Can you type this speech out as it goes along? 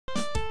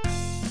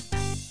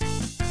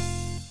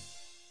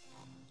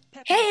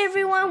Hey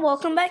everyone,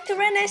 welcome back to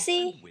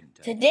Renessy.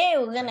 Today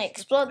we're going to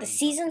explore the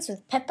seasons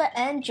with Peppa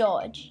and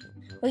George.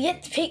 We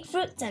get to pick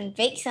fruits and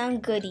bake some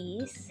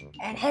goodies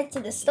and head to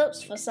the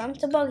slopes for some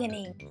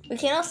tobogganing. We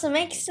can also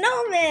make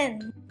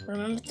snowmen.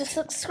 Remember to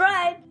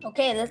subscribe.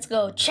 Okay, let's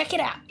go check it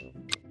out.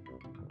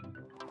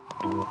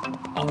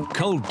 On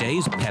cold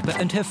days, Peppa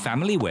and her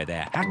family wear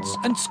their hats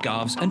and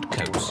scarves and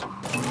coats.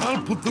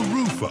 I'll put the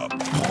roof up.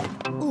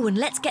 Oh, and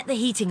let's get the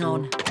heating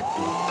on.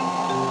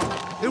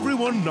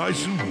 Everyone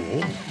nice and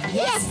warm?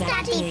 Yes,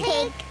 Daddy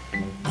Pig.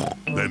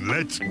 Then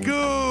let's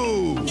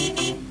go!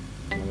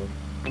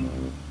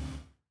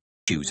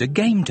 Choose a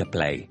game to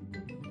play.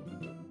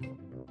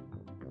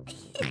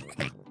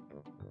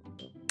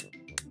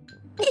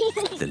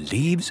 The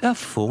leaves are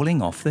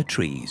falling off the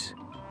trees.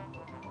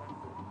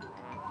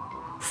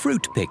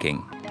 Fruit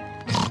picking.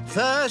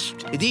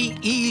 First, the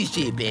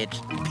easy bit,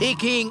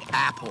 picking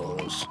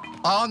apples.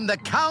 On the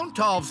count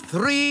of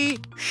 3,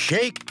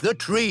 shake the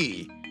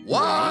tree.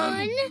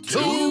 1,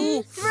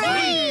 2,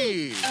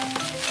 3!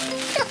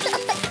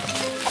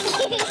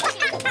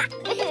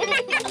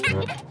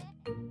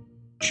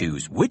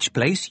 Choose which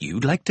place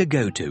you'd like to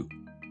go to.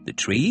 The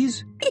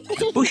trees,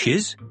 the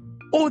bushes,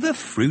 or the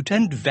fruit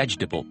and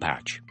vegetable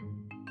patch.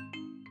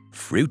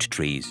 Fruit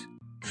trees.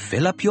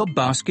 Fill up your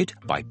basket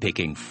by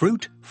picking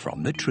fruit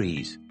from the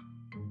trees.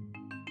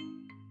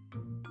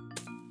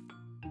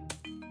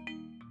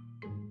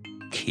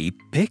 Keep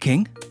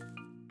picking.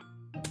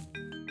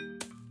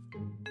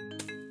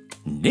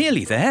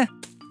 Nearly there.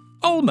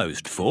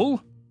 Almost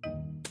full.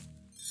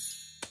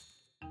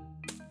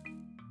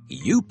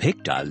 You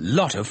picked a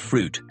lot of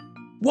fruit.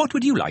 What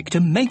would you like to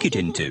make it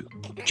into?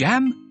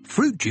 Jam,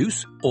 fruit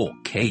juice, or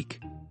cake?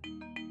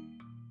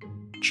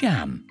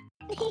 Jam.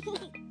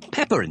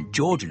 Peppa and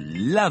George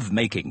love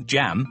making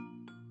jam.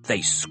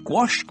 They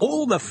squash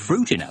all the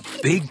fruit in a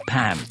big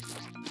pan.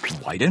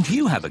 Why don't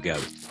you have a go?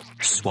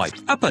 Swipe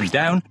up and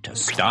down to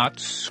start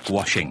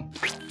squashing.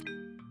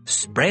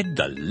 Spread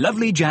the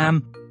lovely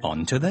jam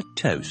onto the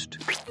toast.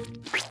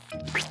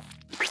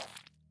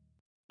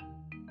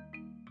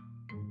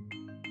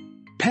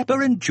 Peppa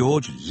and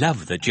George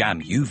love the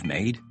jam you've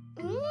made.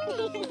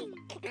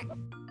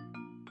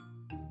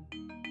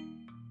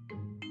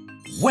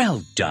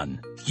 Well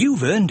done!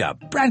 You've earned a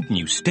brand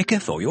new sticker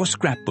for your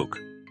scrapbook.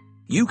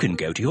 You can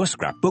go to your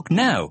scrapbook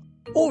now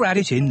or add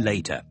it in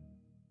later.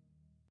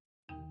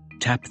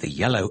 Tap the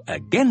yellow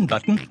Again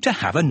button to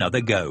have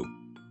another go,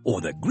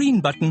 or the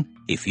green button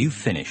if you've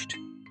finished.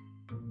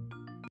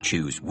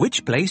 Choose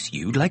which place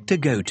you'd like to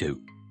go to.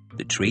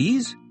 The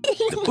trees,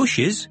 the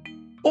bushes,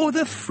 or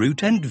the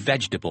fruit and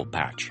vegetable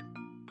patch.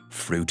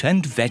 Fruit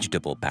and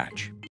vegetable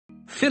patch.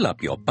 Fill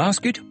up your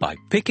basket by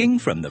picking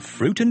from the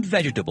fruit and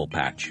vegetable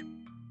patch.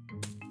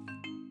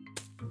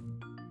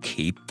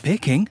 Keep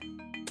picking.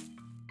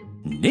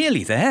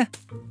 Nearly there.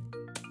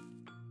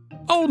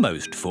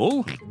 Almost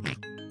full.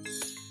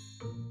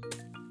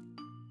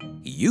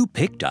 You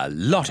picked a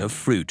lot of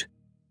fruit.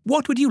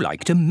 What would you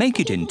like to make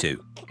it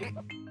into?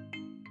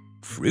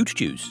 Fruit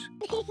juice.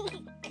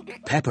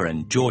 Peppa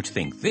and George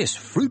think this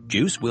fruit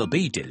juice will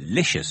be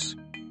delicious.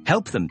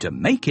 Help them to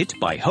make it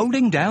by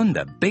holding down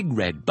the big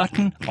red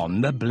button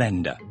on the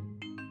blender.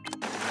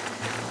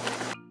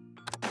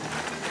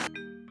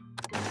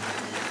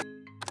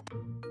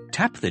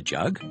 Tap the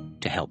jug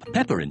to help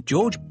Peppa and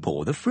George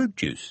pour the fruit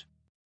juice.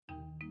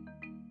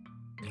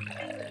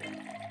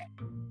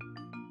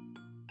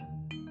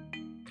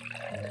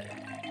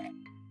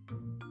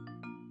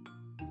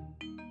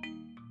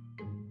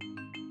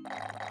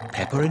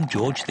 Peppa and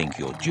George think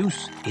your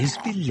juice is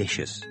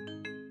delicious.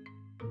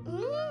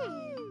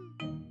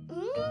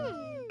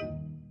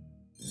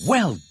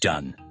 Well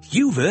done!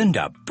 You've earned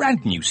a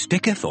brand new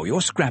sticker for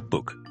your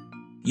scrapbook.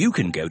 You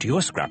can go to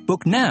your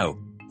scrapbook now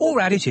or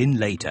add it in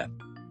later.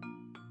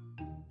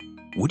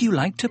 Would you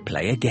like to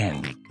play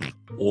again?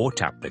 Or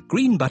tap the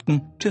green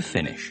button to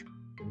finish.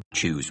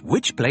 Choose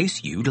which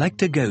place you'd like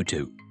to go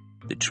to.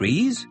 The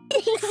trees,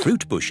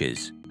 fruit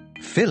bushes.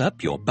 Fill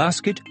up your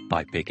basket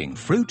by picking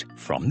fruit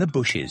from the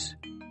bushes.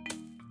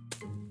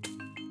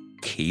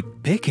 Keep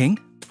picking.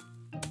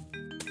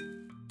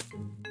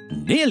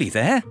 Nearly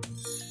there.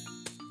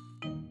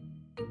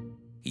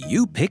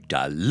 You picked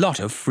a lot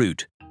of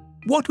fruit.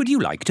 What would you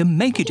like to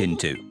make it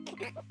into?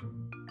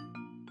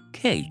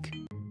 Cake.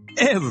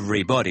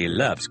 Everybody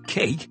loves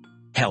cake.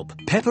 Help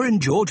Peppa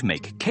and George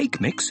make cake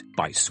mix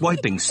by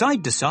swiping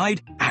side to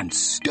side and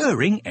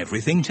stirring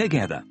everything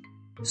together.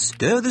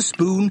 Stir the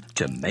spoon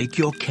to make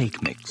your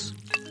cake mix.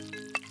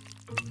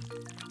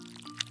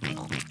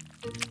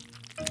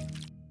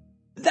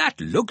 That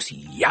looks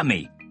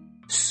yummy.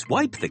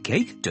 Swipe the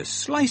cake to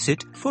slice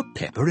it for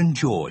Peppa and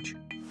George.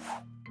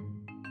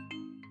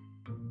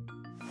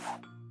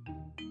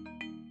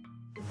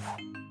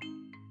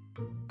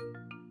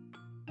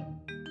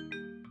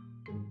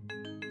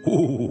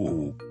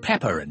 Ooh,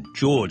 Peppa and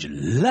George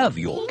love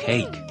your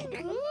cake.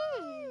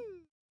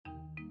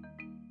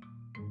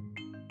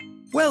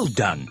 Well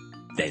done!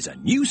 There's a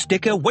new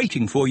sticker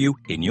waiting for you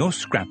in your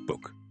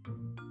scrapbook.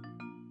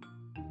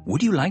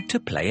 Would you like to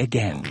play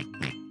again?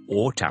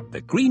 or tap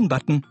the green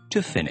button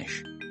to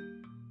finish.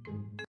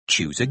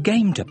 Choose a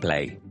game to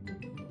play.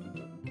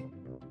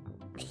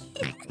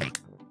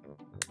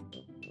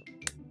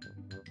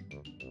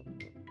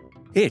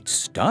 It's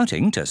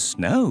starting to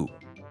snow.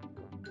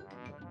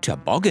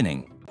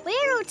 Tobogganing.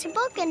 We're all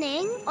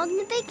tobogganing on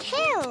the big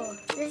hill.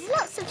 There's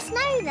lots of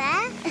snow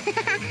there.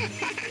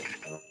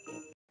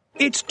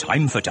 It's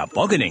time for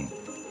tobogganing.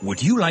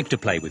 Would you like to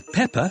play with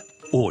Peppa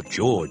or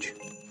George?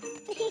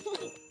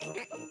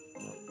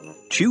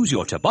 Choose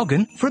your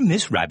toboggan from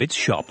Miss Rabbit's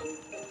shop.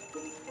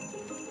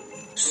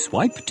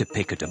 Swipe to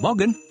pick a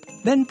toboggan,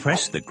 then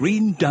press the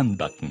green Done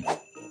button.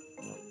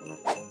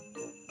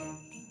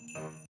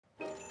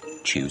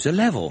 Choose a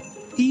level,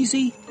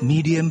 easy,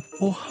 medium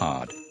or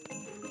hard.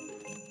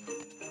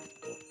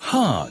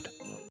 Hard.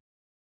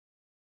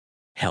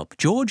 Help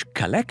George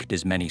collect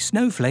as many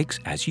snowflakes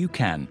as you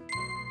can.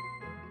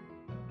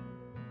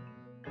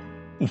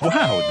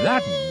 Wow,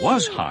 that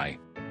was high.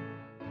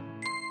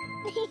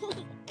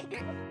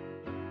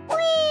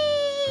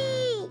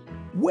 Whee!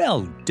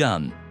 Well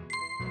done.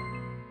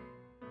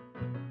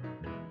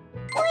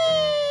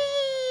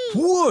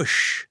 Whee!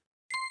 Whoosh!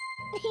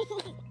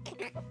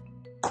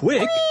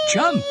 Quick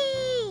jump!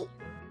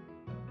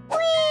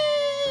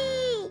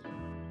 Whee!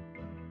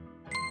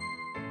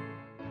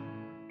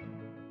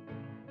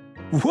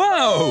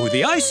 Whoa!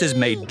 The ice has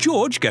made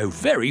George go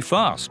very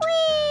fast.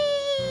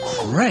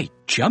 Great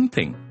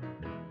jumping!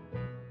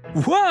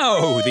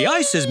 Whoa! The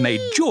ice has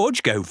made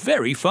George go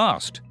very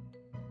fast.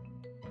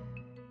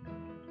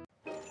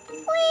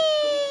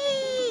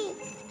 Whee!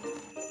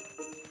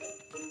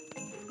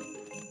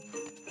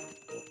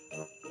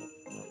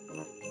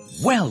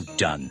 Well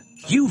done!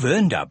 You've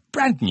earned a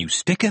brand new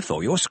sticker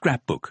for your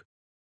scrapbook.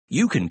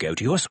 You can go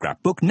to your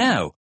scrapbook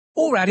now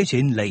or add it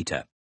in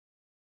later.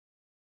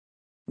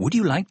 Would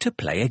you like to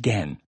play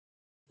again?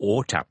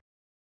 Or tap?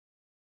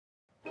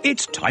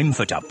 It's time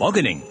for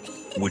tobogganing.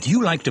 Would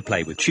you like to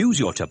play with Choose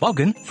Your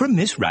Toboggan from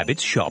Miss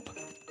Rabbit's shop?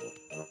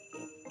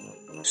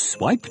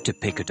 Swipe to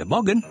pick a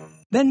toboggan,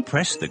 then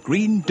press the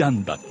green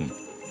Done button.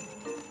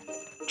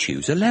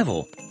 Choose a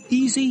level,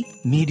 easy,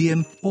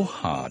 medium or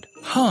hard.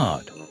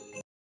 Hard.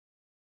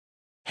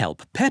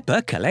 Help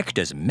Peppa collect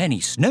as many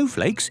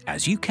snowflakes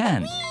as you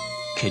can.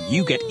 Can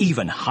you get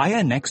even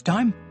higher next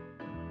time?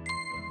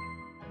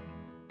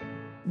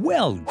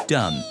 Well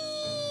done.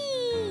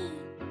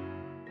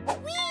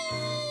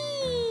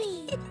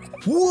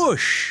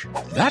 Whoosh!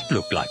 That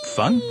looked like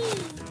fun.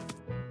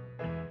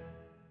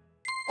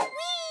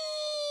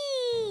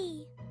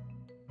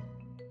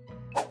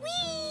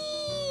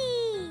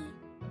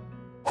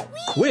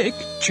 Quick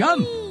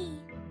jump!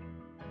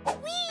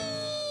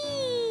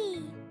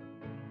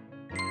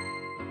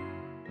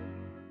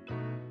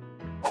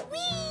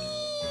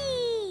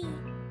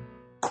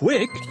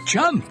 Quick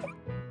jump!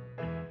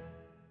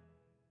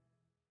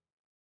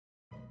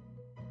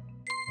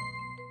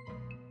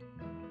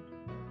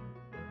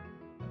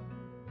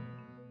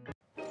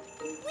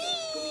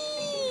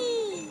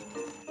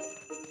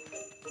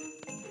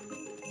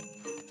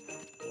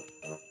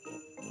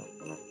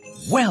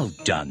 Well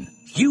done!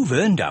 You've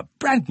earned a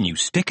brand new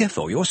sticker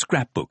for your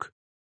scrapbook.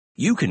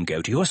 You can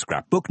go to your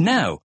scrapbook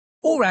now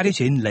or add it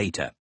in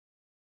later.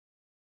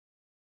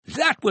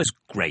 That was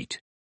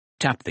great!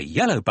 Tap the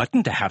yellow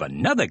button to have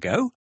another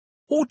go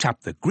or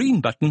tap the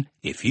green button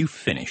if you've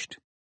finished.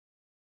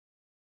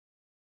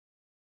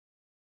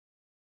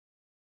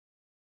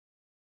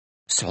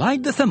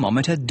 Slide the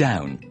thermometer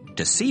down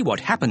to see what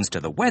happens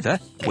to the weather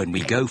when we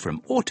go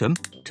from autumn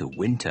to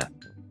winter.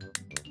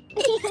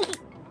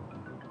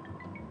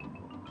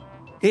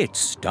 It's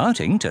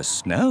starting to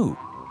snow.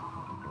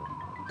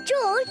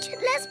 George,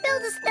 let's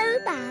build a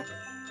snowman.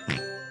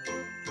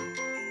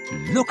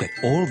 Look at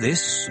all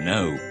this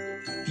snow.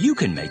 You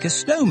can make a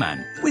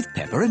snowman with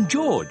Peppa and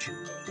George.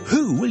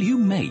 Who will you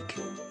make?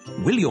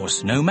 Will your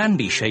snowman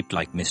be shaped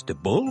like Mr.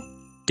 Bull,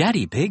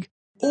 Daddy Pig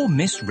or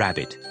Miss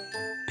Rabbit?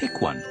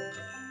 Pick one.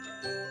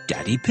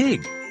 Daddy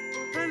Pig.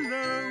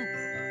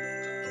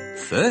 Hello.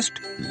 First,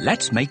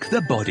 let's make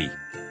the body.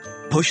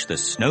 Push the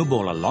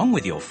snowball along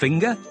with your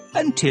finger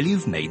until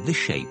you've made the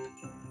shape.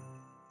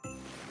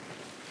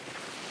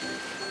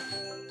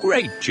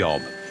 Great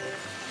job!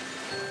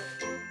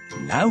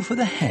 Now for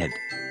the head.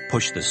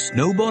 Push the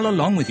snowball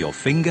along with your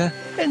finger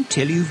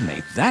until you've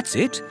made... That's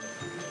it!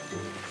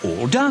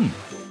 All done!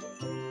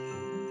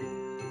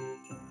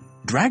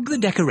 Drag the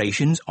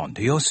decorations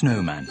onto your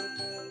snowman.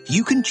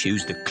 You can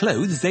choose the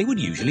clothes they would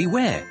usually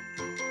wear,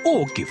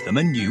 or give them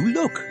a new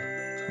look.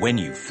 When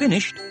you've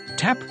finished,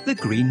 tap the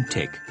green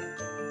tick.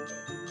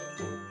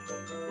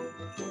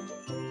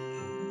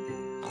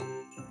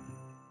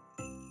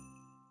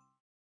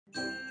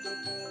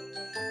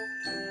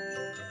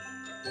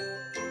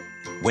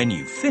 When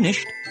you've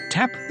finished,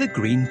 tap the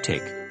green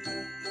tick.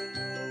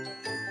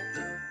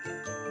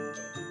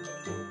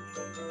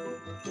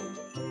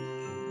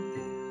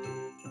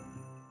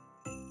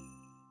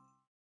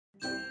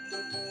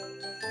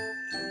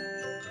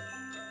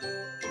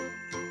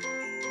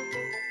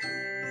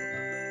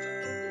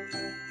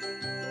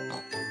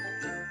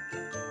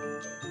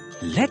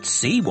 Let's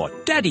see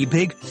what Daddy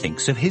Pig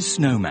thinks of his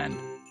snowman.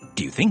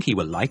 Do you think he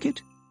will like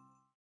it?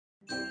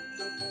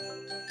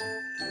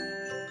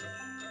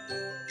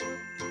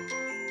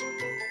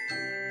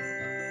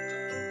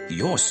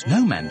 Your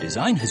snowman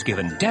design has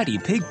given Daddy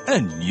Pig a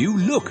new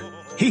look.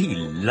 He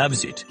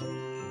loves it.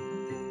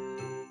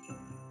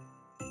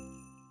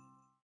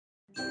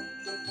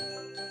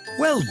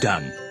 Well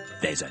done.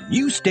 There's a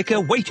new sticker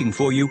waiting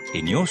for you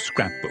in your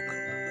scrapbook.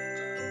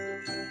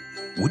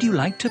 Would you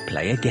like to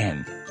play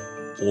again?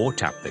 Or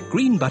tap the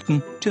green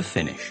button to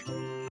finish.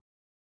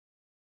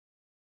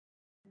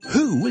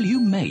 Who will you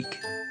make?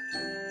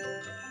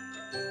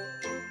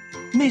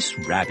 Miss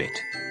Rabbit.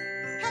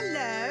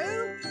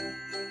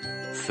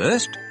 Hello.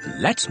 First,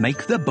 let's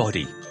make the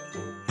body.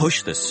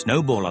 Push the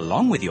snowball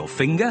along with your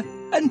finger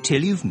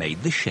until you've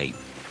made the shape.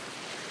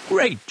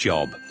 Great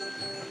job.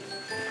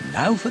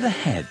 Now for the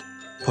head.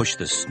 Push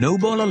the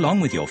snowball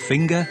along with your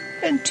finger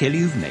until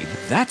you've made...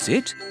 That's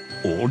it.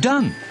 All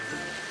done.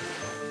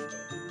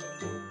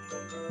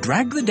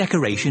 Drag the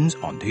decorations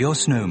onto your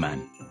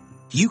snowman.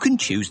 You can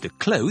choose the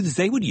clothes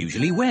they would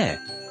usually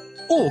wear,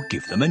 or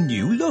give them a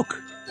new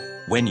look.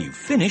 When you've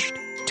finished,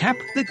 tap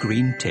the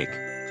green tick.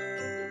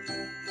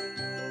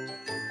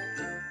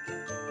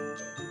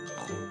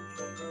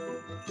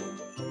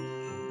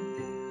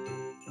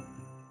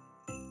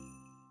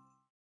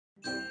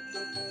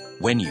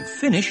 When you've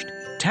finished,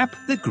 tap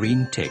the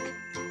green tick.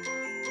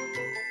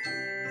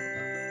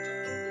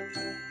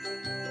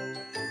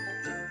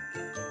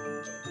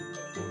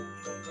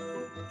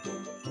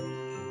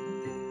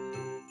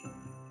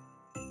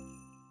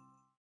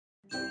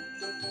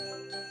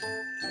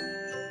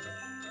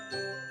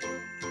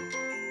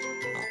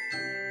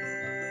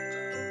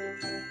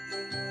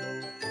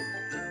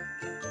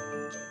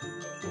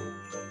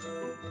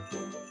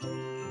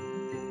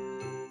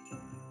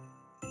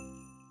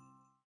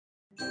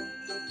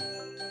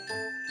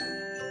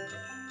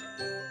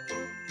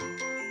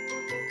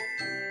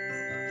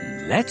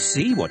 Let's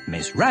see what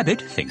Miss Rabbit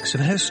thinks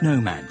of her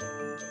snowman.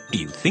 Do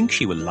you think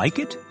she will like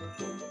it?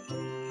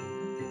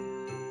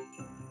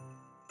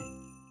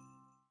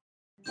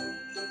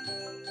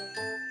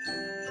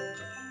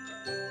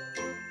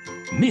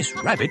 Miss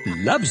Rabbit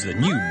loves the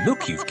new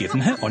look you've given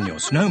her on your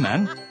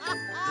snowman.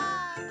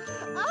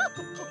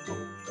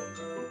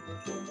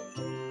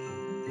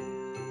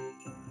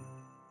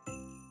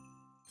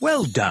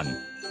 Well done.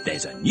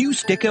 There's a new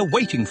sticker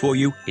waiting for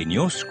you in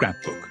your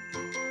scrapbook.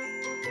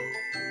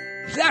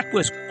 That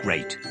was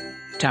great.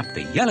 Tap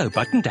the yellow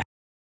button to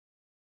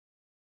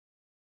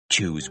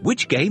choose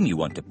which game you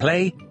want to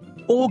play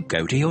or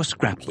go to your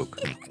scrapbook.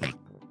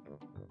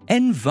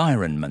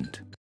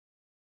 Environment.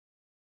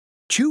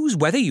 Choose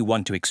whether you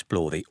want to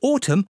explore the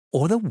autumn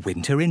or the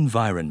winter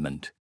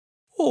environment.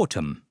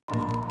 Autumn.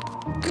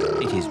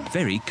 It is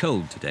very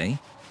cold today.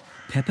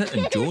 Peppa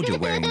and George are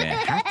wearing their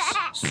hats,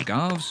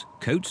 scarves,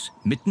 coats,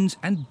 mittens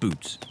and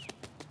boots.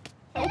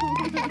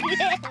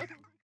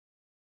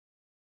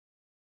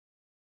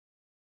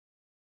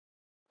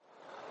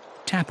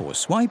 Tap or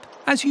swipe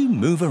as you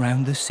move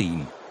around the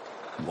scene.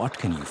 What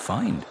can you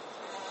find?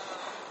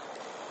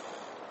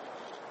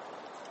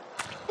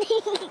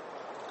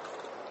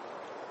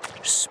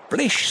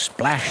 Splish,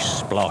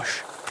 splash,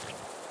 splosh.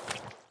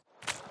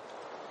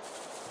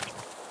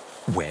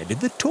 Where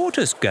did the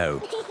tortoise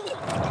go?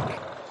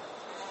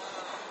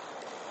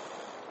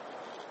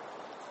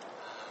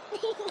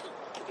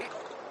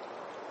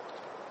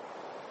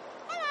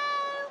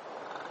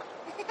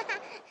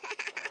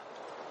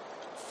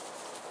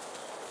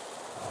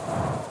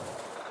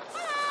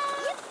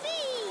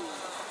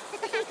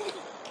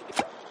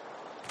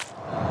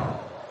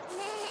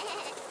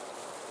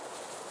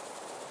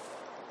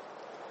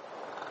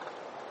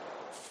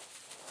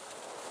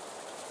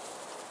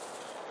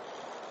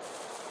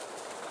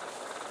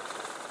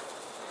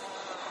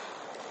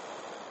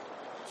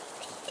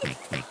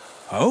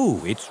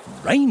 Oh, it's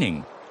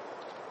raining.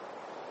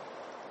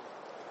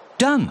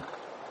 Done.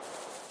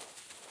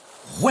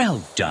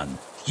 Well done.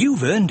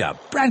 You've earned a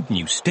brand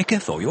new sticker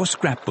for your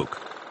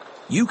scrapbook.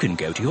 You can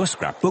go to your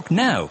scrapbook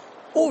now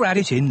or add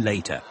it in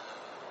later.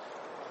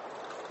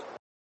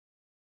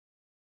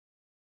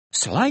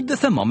 Slide the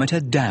thermometer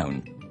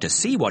down to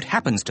see what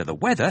happens to the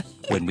weather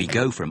when we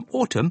go from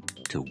autumn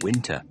to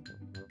winter.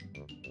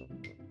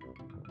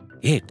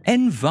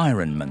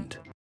 Environment.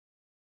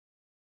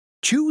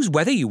 Choose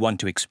whether you want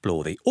to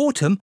explore the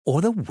autumn or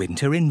the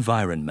winter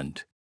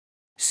environment.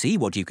 See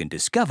what you can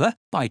discover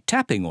by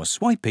tapping or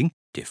swiping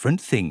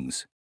different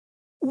things.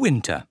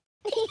 Winter.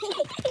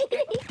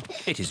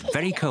 It is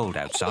very cold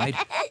outside.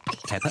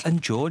 Peppa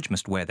and George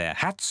must wear their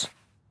hats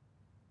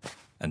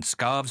and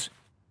scarves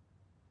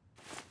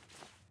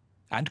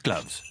and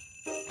gloves.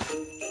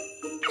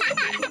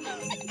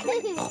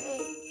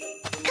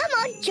 Come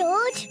on,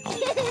 George.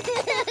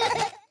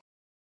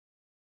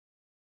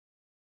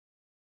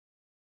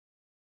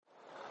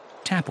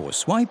 Tap or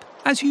swipe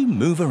as you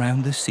move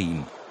around the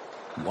scene.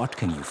 What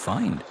can you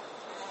find?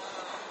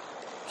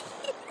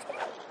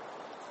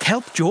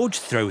 Help George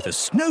throw the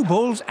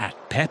snowballs at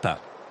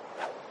Peppa.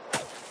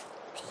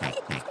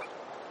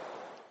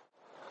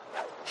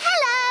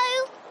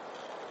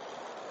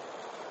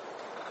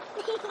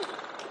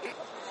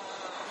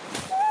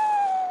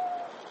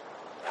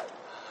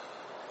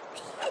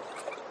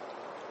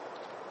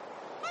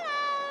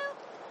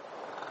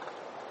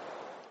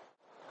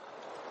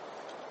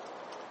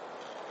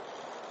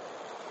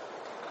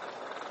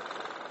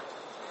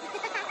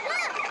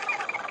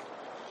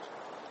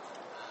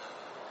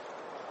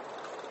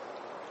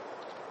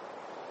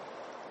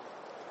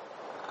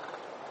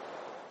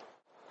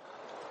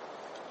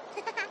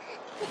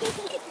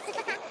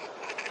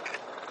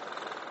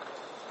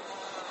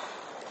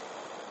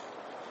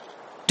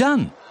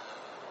 Done.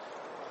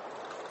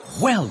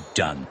 Well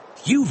done.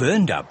 You've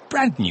earned a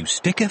brand new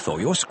sticker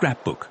for your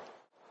scrapbook.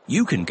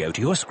 You can go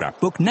to your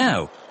scrapbook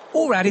now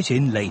or add it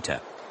in later.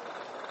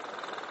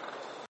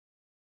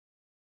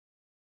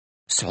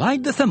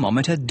 Slide the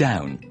thermometer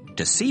down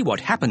to see what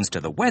happens to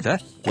the weather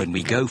when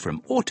we go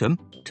from autumn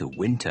to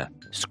winter.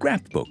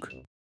 Scrapbook.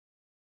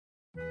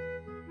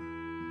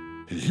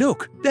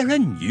 Look, there are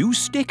new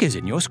stickers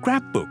in your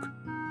scrapbook.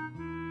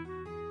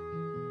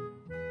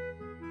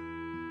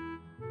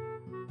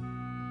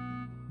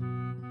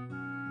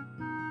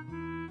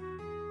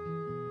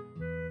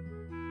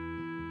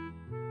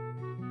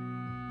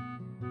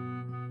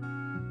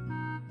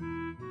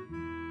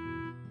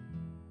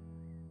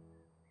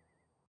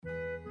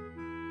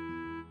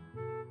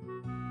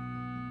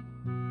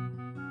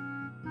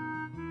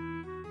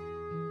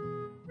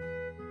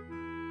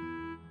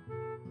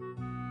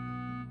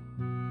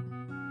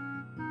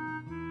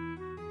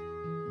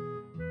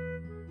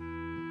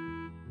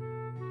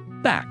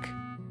 Back.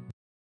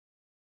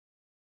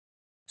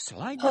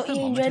 Hope you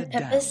enjoyed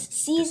Peppa's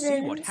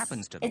Seasons.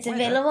 It's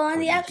available on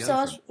the app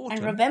stores,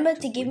 and remember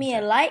to give me a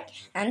like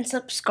and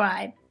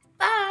subscribe.